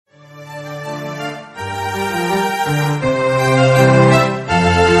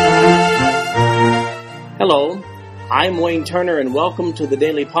I'm Wayne Turner, and welcome to the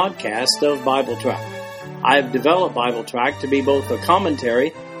daily podcast of Bible Track. I've developed Bible Track to be both a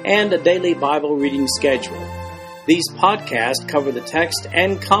commentary and a daily Bible reading schedule. These podcasts cover the text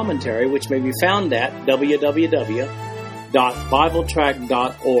and commentary, which may be found at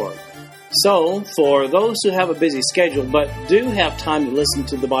www.bibletrack.org. So, for those who have a busy schedule but do have time to listen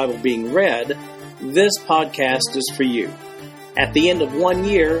to the Bible being read, this podcast is for you. At the end of 1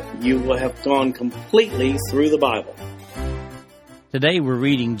 year, you will have gone completely through the Bible. Today we're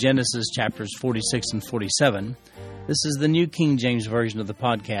reading Genesis chapters 46 and 47. This is the New King James Version of the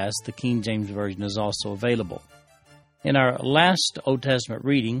podcast. The King James Version is also available. In our last Old Testament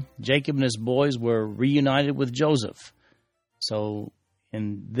reading, Jacob and his boys were reunited with Joseph. So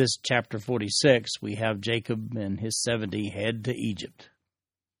in this chapter 46, we have Jacob and his 70 head to Egypt.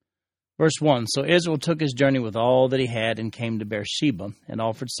 Verse 1, So Israel took his journey with all that he had and came to Beersheba and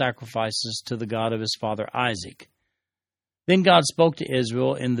offered sacrifices to the God of his father Isaac. Then God spoke to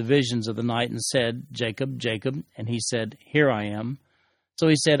Israel in the visions of the night and said, Jacob, Jacob, and he said, Here I am. So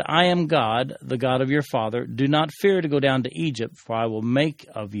he said, I am God, the God of your father. Do not fear to go down to Egypt, for I will make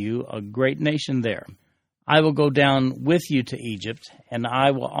of you a great nation there. I will go down with you to Egypt, and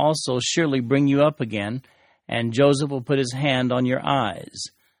I will also surely bring you up again, and Joseph will put his hand on your eyes.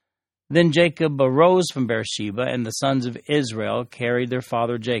 Then Jacob arose from Beersheba, and the sons of Israel carried their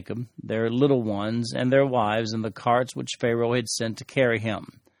father Jacob, their little ones, and their wives in the carts which Pharaoh had sent to carry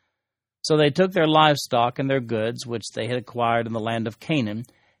him. So they took their livestock and their goods, which they had acquired in the land of Canaan,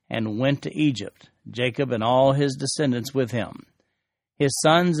 and went to Egypt, Jacob and all his descendants with him. His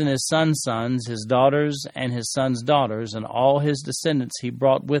sons and his sons' sons, his daughters and his sons' daughters, and all his descendants he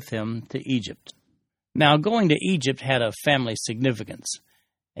brought with him to Egypt. Now going to Egypt had a family significance.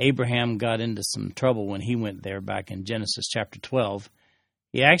 Abraham got into some trouble when he went there back in Genesis chapter 12.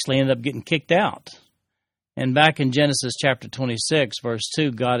 He actually ended up getting kicked out. And back in Genesis chapter 26, verse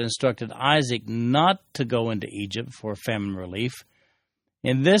 2, God instructed Isaac not to go into Egypt for famine relief.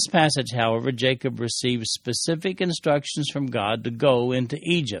 In this passage, however, Jacob received specific instructions from God to go into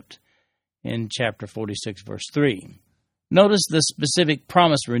Egypt in chapter 46, verse 3. Notice the specific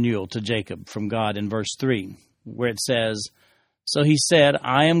promise renewal to Jacob from God in verse 3, where it says, So he said,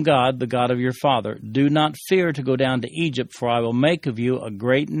 I am God, the God of your father. Do not fear to go down to Egypt, for I will make of you a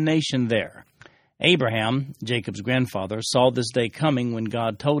great nation there. Abraham, Jacob's grandfather, saw this day coming when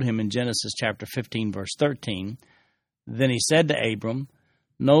God told him in Genesis chapter 15, verse 13, Then he said to Abram,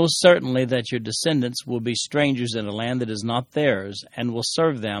 Know certainly that your descendants will be strangers in a land that is not theirs, and will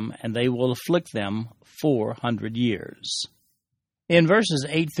serve them, and they will afflict them 400 years. In verses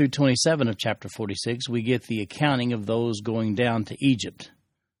 8 through 27 of chapter 46, we get the accounting of those going down to Egypt.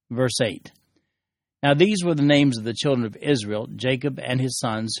 Verse 8, Now these were the names of the children of Israel, Jacob and his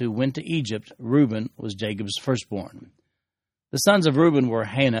sons, who went to Egypt. Reuben was Jacob's firstborn. The sons of Reuben were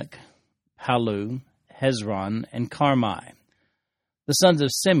Hanok, Palu, Hezron, and Carmi. The sons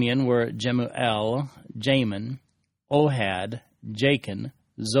of Simeon were Jemuel, Jamin, Ohad, Jachin,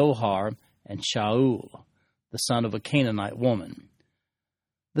 Zohar, and Shaul, the son of a Canaanite woman.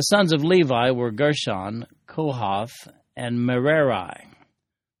 The sons of Levi were Gershon, Kohath, and Merari.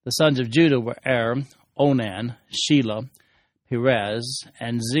 The sons of Judah were Onan, Shelah, Perez,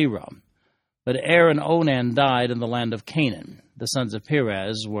 and Zerah. But and Onan died in the land of Canaan. The sons of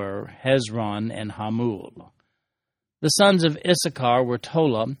Perez were Hezron and Hamul. The sons of Issachar were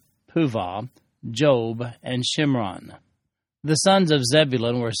Tola, Puvah, Job, and Shimron. The sons of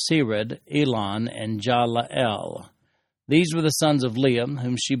Zebulun were Sered, Elon, and Jaleel. These were the sons of Leah,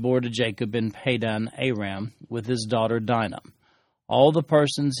 whom she bore to Jacob in Padan Aram, with his daughter Dinah. All the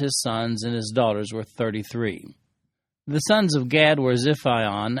persons, his sons, and his daughters were 33. The sons of Gad were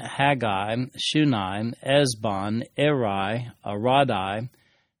Ziphion, Haggai, Shunai, Esbon, Eri, Aradai,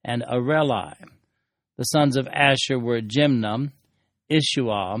 and Areli. The sons of Asher were Jimnah,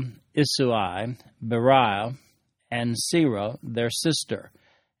 Ishua, Isui, Beriah, and Serah, their sister.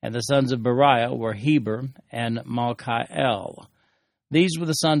 And the sons of Beriah were Heber and Malchiel. These were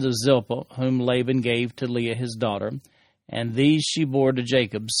the sons of Zilpah, whom Laban gave to Leah his daughter, and these she bore to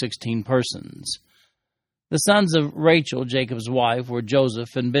Jacob 16 persons. The sons of Rachel, Jacob's wife, were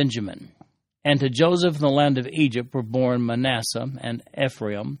Joseph and Benjamin. And to Joseph in the land of Egypt were born Manasseh and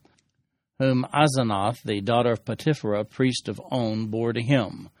Ephraim, whom Asenath, the daughter of Potipherah, priest of On, bore to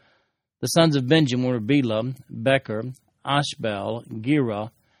him. The sons of Benjamin were Bela, Becher, Ashbel,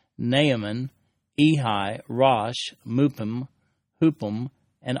 Gera, Naaman, Ehi, Rosh, Mupim, Hupim,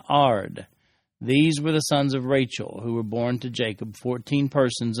 and Ard. These were the sons of Rachel, who were born to Jacob, 14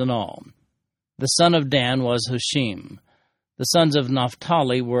 persons in all. The son of Dan was Hushim. The sons of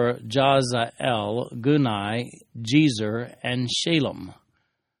Naphtali were Jazael, Gunai, Jezer, and Shalem.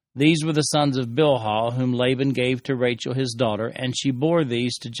 These were the sons of Bilhah, whom Laban gave to Rachel his daughter, and she bore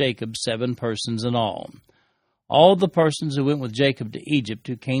these to Jacob, 7 persons in all. All the persons who went with Jacob to Egypt,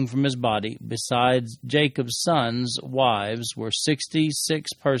 who came from his body, besides Jacob's sons' wives, were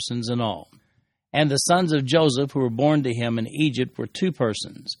 66 persons in all. And the sons of Joseph, who were born to him in Egypt, were 2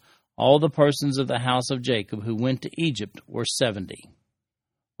 persons. All the persons of the house of Jacob who went to Egypt were 70.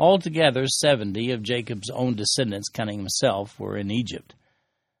 Altogether, 70 of Jacob's own descendants, counting himself, were in Egypt.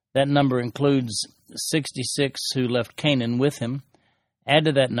 That number includes 66 who left Canaan with him. Add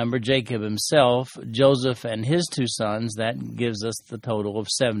to that number Jacob himself, Joseph, and his 2 sons. That gives us the total of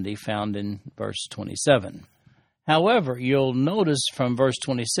 70 found in verse 27. However, you'll notice from verse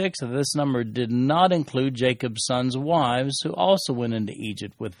 26 that this number did not include Jacob's sons' wives, who also went into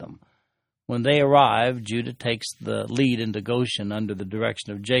Egypt with them. When they arrived, Judah takes the lead into Goshen under the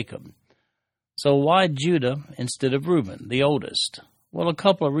direction of Jacob. So why Judah instead of Reuben, the oldest? Well, a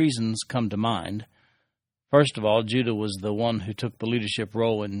couple of reasons come to mind. First of all, Judah was the one who took the leadership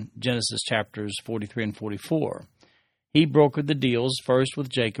role in Genesis chapters 43 and 44. He brokered the deals first with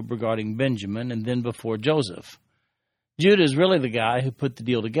Jacob regarding Benjamin and then before Joseph. Judah is really the guy who put the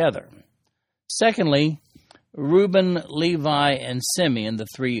deal together. Secondly, Reuben, Levi, and Simeon, the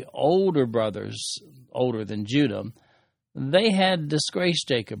 3 older brothers, older than Judah, they had disgraced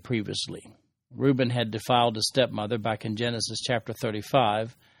Jacob previously. Reuben had defiled his stepmother back in Genesis chapter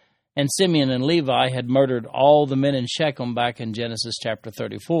 35, and Simeon and Levi had murdered all the men in Shechem back in Genesis chapter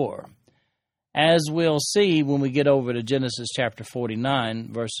 34. As we'll see when we get over to Genesis chapter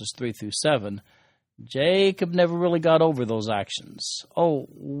 49, verses 3 through 7, Jacob never really got over those actions. Oh,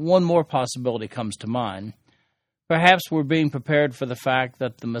 one more possibility comes to mind. Perhaps we're being prepared for the fact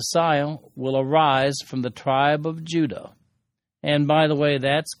that the Messiah will arise from the tribe of Judah. And by the way,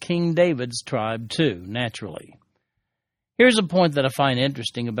 that's King David's tribe too, naturally. Here's a point that I find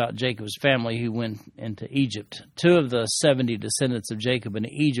interesting about Jacob's family who went into Egypt. 2 of the 70 descendants of Jacob in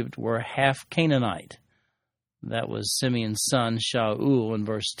Egypt were half Canaanite. That was Simeon's son Shaul in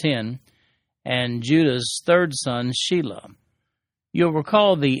verse 10, and Judah's 3rd son Shelah. You'll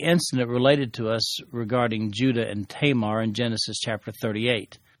recall the incident related to us regarding Judah and Tamar in Genesis chapter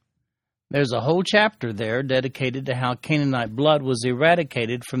 38. There's a whole chapter there dedicated to how Canaanite blood was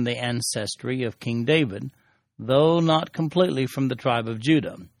eradicated from the ancestry of King David, though not completely from the tribe of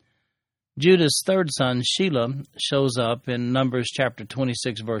Judah. Judah's 3rd son, Shelah, shows up in Numbers chapter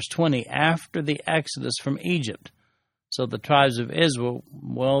 26, verse 20, after the exodus from Egypt. So the tribes of Israel,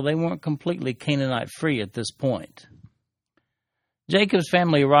 well, they weren't completely Canaanite-free at this point. Jacob's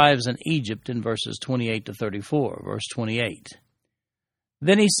family arrives in Egypt in verses 28 to 34, verse 28.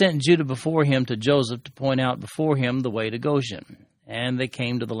 Then he sent Judah before him to Joseph to point out before him the way to Goshen, and they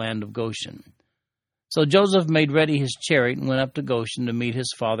came to the land of Goshen. So Joseph made ready his chariot and went up to Goshen to meet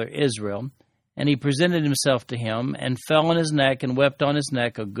his father Israel, and he presented himself to him, and fell on his neck and wept on his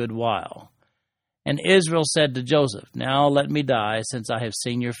neck a good while. And Israel said to Joseph, "Now let me die, since I have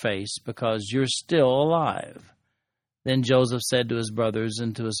seen your face, because you're still alive." Then Joseph said to his brothers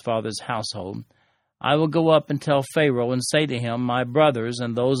and to his father's household, "I will go up and tell Pharaoh and say to him, my brothers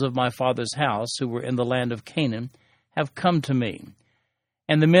and those of my father's house who were in the land of Canaan have come to me.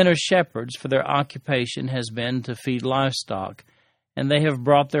 And the men are shepherds, for their occupation has been to feed livestock, and they have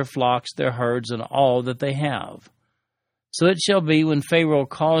brought their flocks, their herds, and all that they have. So it shall be, when Pharaoh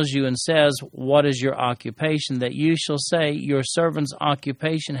calls you and says, 'What is your occupation?' that you shall say, 'Your servant's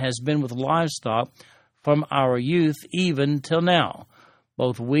occupation has been with livestock from our youth even till now,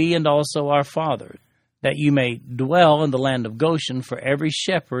 both we and also our fathers, that you may dwell in the land of Goshen, for every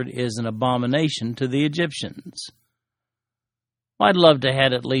shepherd is an abomination to the Egyptians.'" Well, I'd love to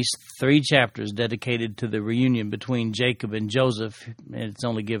have at least 3 chapters dedicated to the reunion between Jacob and Joseph. It's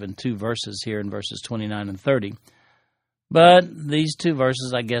only given 2 verses here in verses 29 and 30. But these 2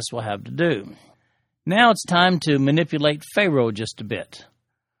 verses, I guess, will have to do. Now it's time to manipulate Pharaoh just a bit.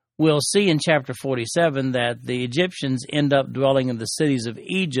 We'll see in chapter 47 that the Egyptians end up dwelling in the cities of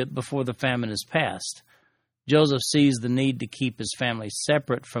Egypt before the famine is past. Joseph sees the need to keep his family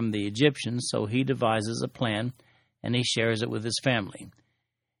separate from the Egyptians, so he devises a plan, and he shares it with his family.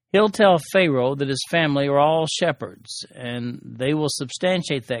 He'll tell Pharaoh that his family are all shepherds, and they will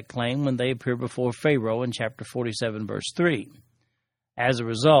substantiate that claim when they appear before Pharaoh in chapter 47, verse 3. As a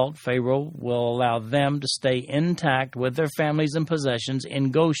result, Pharaoh will allow them to stay intact with their families and possessions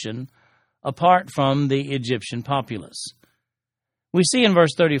in Goshen, apart from the Egyptian populace. We see in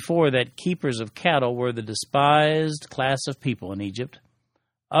verse 34 that keepers of cattle were the despised class of people in Egypt.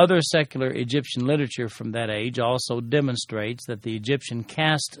 Other secular Egyptian literature from that age also demonstrates that the Egyptian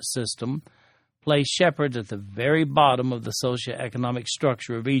caste system placed shepherds at the very bottom of the socioeconomic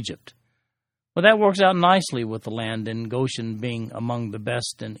structure of Egypt. Well, that works out nicely with the land in Goshen being among the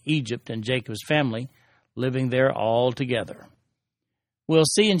best in Egypt and Jacob's family living there all together. We'll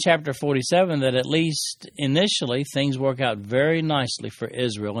see in chapter 47 that at least initially things work out very nicely for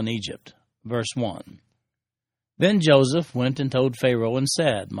Israel in Egypt. Verse 1. Then Joseph went and told Pharaoh and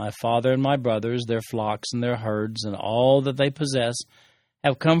said, My father and my brothers, their flocks and their herds, and all that they possess,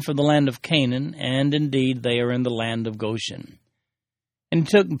 have come from the land of Canaan, and indeed they are in the land of Goshen. And he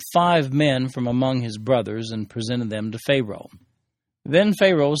took 5 men from among his brothers and presented them to Pharaoh. Then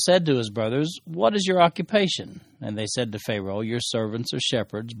Pharaoh said to his brothers, What is your occupation? And they said to Pharaoh, Your servants are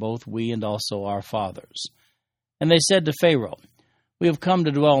shepherds, both we and also our fathers. And they said to Pharaoh, We have come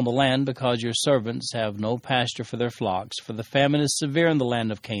to dwell in the land because your servants have no pasture for their flocks, for the famine is severe in the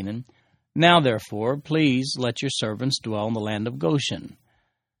land of Canaan. Now, therefore, please let your servants dwell in the land of Goshen.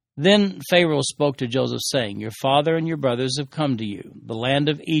 Then Pharaoh spoke to Joseph, saying, Your father and your brothers have come to you. The land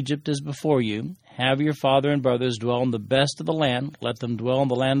of Egypt is before you. Have your father and brothers dwell in the best of the land. Let them dwell in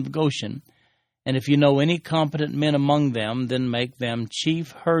the land of Goshen. And if you know any competent men among them, then make them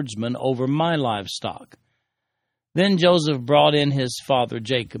chief herdsmen over my livestock. Then Joseph brought in his father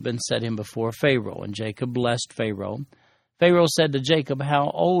Jacob and set him before Pharaoh. And Jacob blessed Pharaoh. Pharaoh said to Jacob, How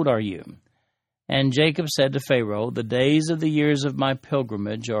old are you? And Jacob said to Pharaoh, The days of the years of my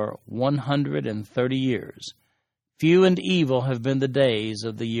pilgrimage are 130 years. Few and evil have been the days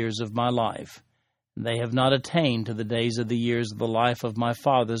of the years of my life. They have not attained to the days of the years of the life of my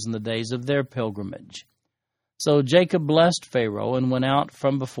fathers in the days of their pilgrimage. So Jacob blessed Pharaoh and went out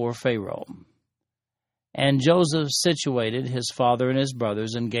from before Pharaoh. And Joseph situated his father and his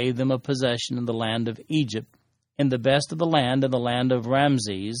brothers and gave them a possession in the land of Egypt, in the best of the land, in the land of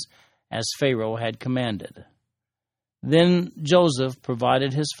Ramses, as Pharaoh had commanded. Then Joseph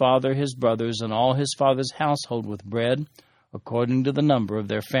provided his father, his brothers, and all his father's household with bread, according to the number of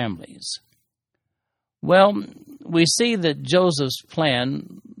their families. Well, we see that Joseph's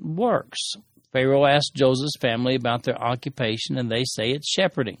plan works. Pharaoh asked Joseph's family about their occupation, and they say it's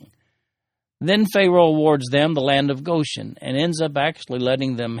shepherding. Then Pharaoh awards them the land of Goshen, and ends up actually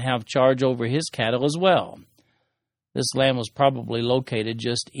letting them have charge over his cattle as well. This land was probably located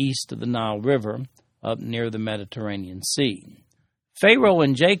just east of the Nile River, up near the Mediterranean Sea. Pharaoh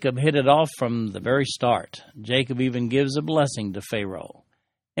and Jacob hit it off from the very start. Jacob even gives a blessing to Pharaoh.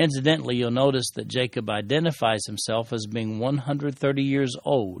 Incidentally, you'll notice that Jacob identifies himself as being 130 years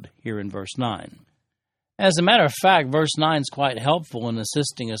old here in verse 9. As a matter of fact, verse 9 is quite helpful in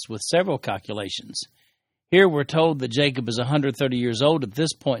assisting us with several calculations. Here we're told that Jacob is 130 years old at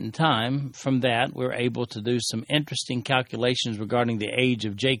this point in time. From that, we're able to do some interesting calculations regarding the age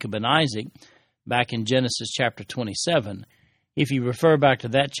of Jacob and Isaac back in Genesis chapter 27. If you refer back to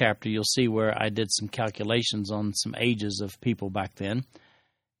that chapter, you'll see where I did some calculations on some ages of people back then.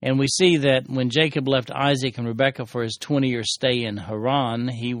 And we see that when Jacob left Isaac and Rebekah for his 20-year stay in Haran,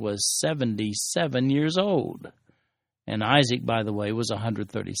 he was 77 years old. And Isaac, by the way, was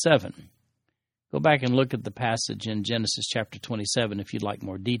 137. Go back and look at the passage in Genesis chapter 27 if you'd like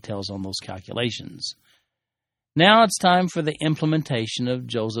more details on those calculations. Now it's time for the implementation of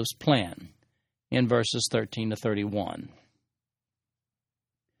Joseph's plan in verses 13 to 31.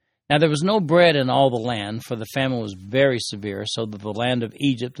 Now there was no bread in all the land, for the famine was very severe, so that the land of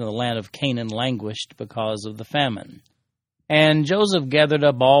Egypt and the land of Canaan languished because of the famine. And Joseph gathered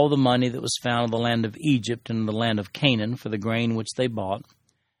up all the money that was found in the land of Egypt and in the land of Canaan for the grain which they bought.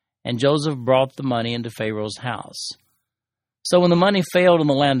 And Joseph brought the money into Pharaoh's house. So when the money failed in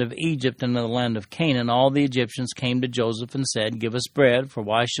the land of Egypt and in the land of Canaan, all the Egyptians came to Joseph and said, Give us bread, for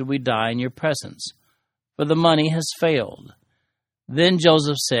why should we die in your presence? For the money has failed. Then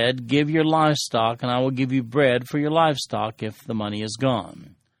Joseph said, Give your livestock, and I will give you bread for your livestock if the money is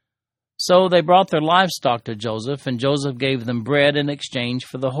gone. So they brought their livestock to Joseph, and Joseph gave them bread in exchange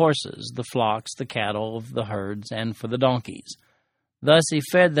for the horses, the flocks, the cattle of the herds, and for the donkeys. Thus he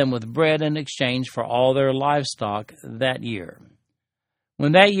fed them with bread in exchange for all their livestock that year.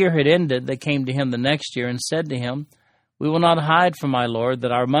 When that year had ended, they came to him the next year and said to him, We will not hide from my lord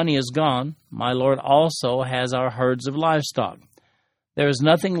that our money is gone. My lord also has our herds of livestock. There is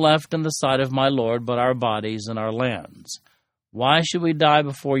nothing left in the sight of my lord but our bodies and our lands. Why should we die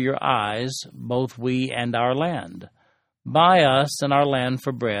before your eyes, both we and our land? Buy us and our land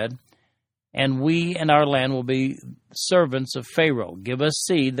for bread, and we and our land will be servants of Pharaoh. Give us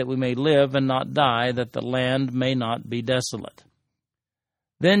seed that we may live and not die, that the land may not be desolate.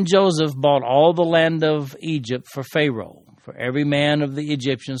 Then Joseph bought all the land of Egypt for Pharaoh, For every man of the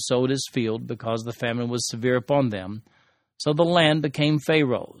Egyptians sowed his field, because the famine was severe upon them. So the land became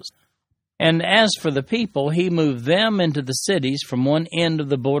Pharaoh's. And as for the people, he moved them into the cities from one end of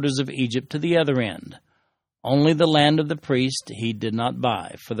the borders of Egypt to the other end. Only the land of the priest he did not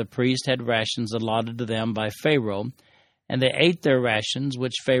buy, for the priest had rations allotted to them by Pharaoh, and they ate their rations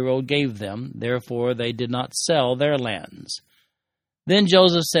which Pharaoh gave them. Therefore they did not sell their lands. Then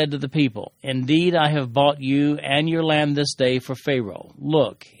Joseph said to the people, Indeed, I have bought you and your land this day for Pharaoh.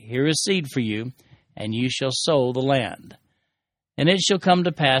 Look, here is seed for you, and you shall sow the land. And it shall come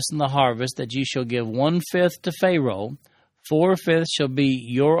to pass in the harvest that you shall give 1/5 to Pharaoh, 4/5 shall be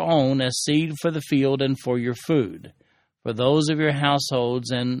your own as seed for the field and for your food, for those of your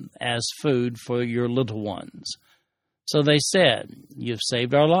households, and as food for your little ones. So they said, You have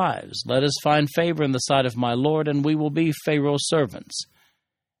saved our lives. Let us find favor in the sight of my Lord, and we will be Pharaoh's servants.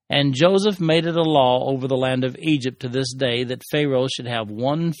 And Joseph made it a law over the land of Egypt to this day that Pharaoh should have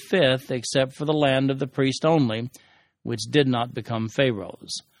 1/5 except for the land of the priest only, which did not become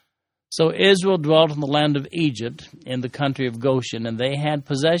Pharaoh's. So Israel dwelt in the land of Egypt, in the country of Goshen, and they had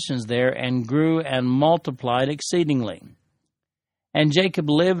possessions there, and grew and multiplied exceedingly. And Jacob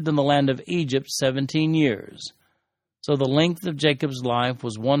lived in the land of Egypt 17 years. So the length of Jacob's life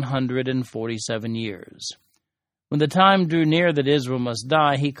was 147 years. When the time drew near that Israel must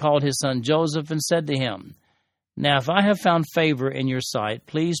die, he called his son Joseph and said to him, Now if I have found favor in your sight,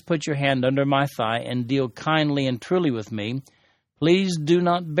 please put your hand under my thigh and deal kindly and truly with me. Please do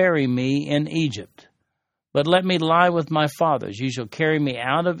not bury me in Egypt, but let me lie with my fathers. You shall carry me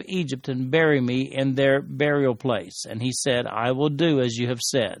out of Egypt and bury me in their burial place. And he said, I will do as you have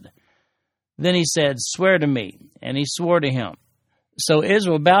said. Then he said, Swear to me. And he swore to him. So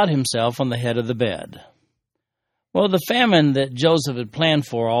Israel bowed himself on the head of the bed. Well, the famine that Joseph had planned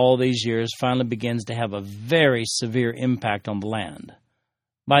for all these years finally begins to have a very severe impact on the land.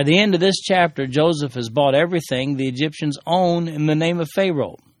 By the end of this chapter, Joseph has bought everything the Egyptians own in the name of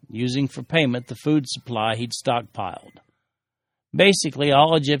Pharaoh, using for payment the food supply he'd stockpiled. Basically,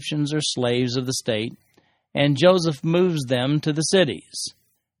 all Egyptians are slaves of the state, and Joseph moves them to the cities.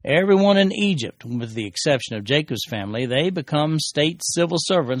 Everyone in Egypt, with the exception of Jacob's family, they become state civil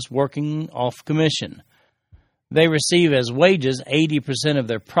servants working off commission. They receive as wages 80% of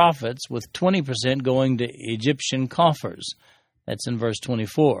their profits, with 20% going to Egyptian coffers. That's in verse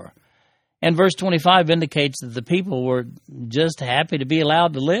 24. And verse 25 indicates that the people were just happy to be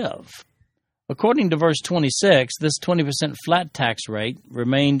allowed to live. According to verse 26, this 20% flat tax rate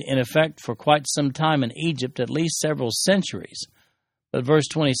remained in effect for quite some time in Egypt, at least several centuries. But verse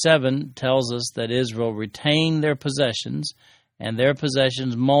 27 tells us that Israel retained their possessions, and their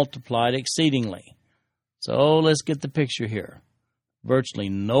possessions multiplied exceedingly. So let's get the picture here. Virtually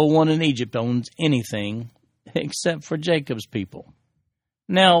no one in Egypt owns anything except for Jacob's people.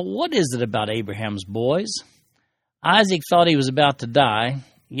 Now, what is it about Abraham's boys? Isaac thought he was about to die,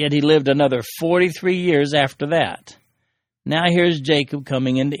 yet he lived another 43 years after that. Now here's Jacob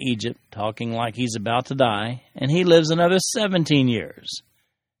coming into Egypt, talking like he's about to die, and he lives another 17 years.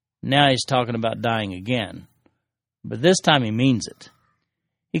 Now he's talking about dying again. But this time he means it.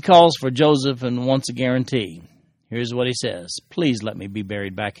 He calls for Joseph and wants a guarantee. Here's what he says, Please let me be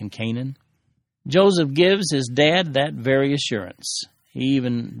buried back in Canaan. Joseph gives his dad that very assurance. He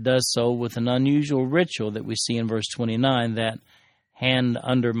even does so with an unusual ritual that we see in verse 29, that hand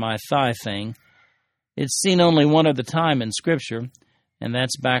under my thigh thing. It's seen only one other time in Scripture, and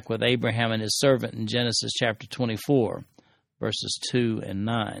that's back with Abraham and his servant in Genesis chapter 24, verses 2 and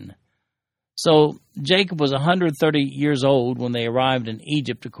 9. So Jacob was 130 years old when they arrived in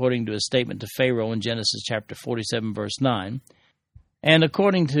Egypt, according to his statement to Pharaoh in Genesis chapter 47, verse 9. And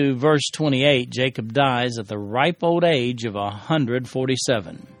according to verse 28, Jacob dies at the ripe old age of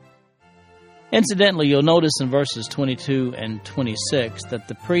 147. Incidentally, you'll notice in verses 22 and 26 that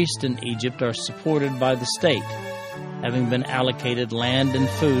the priests in Egypt are supported by the state, having been allocated land and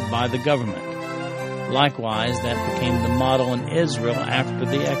food by the government. Likewise, that became the model in Israel after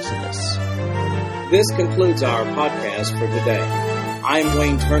the Exodus. This concludes our podcast for today. I'm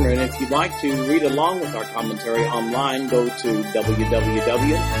Wayne Turner, and if you'd like to read along with our commentary online, go to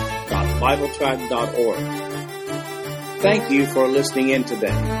www.bibletrack.org. Thank you for listening in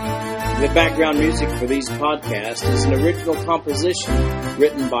today. The background music for these podcasts is an original composition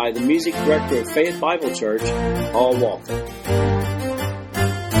written by the music director of Faith Bible Church, Paul Walker.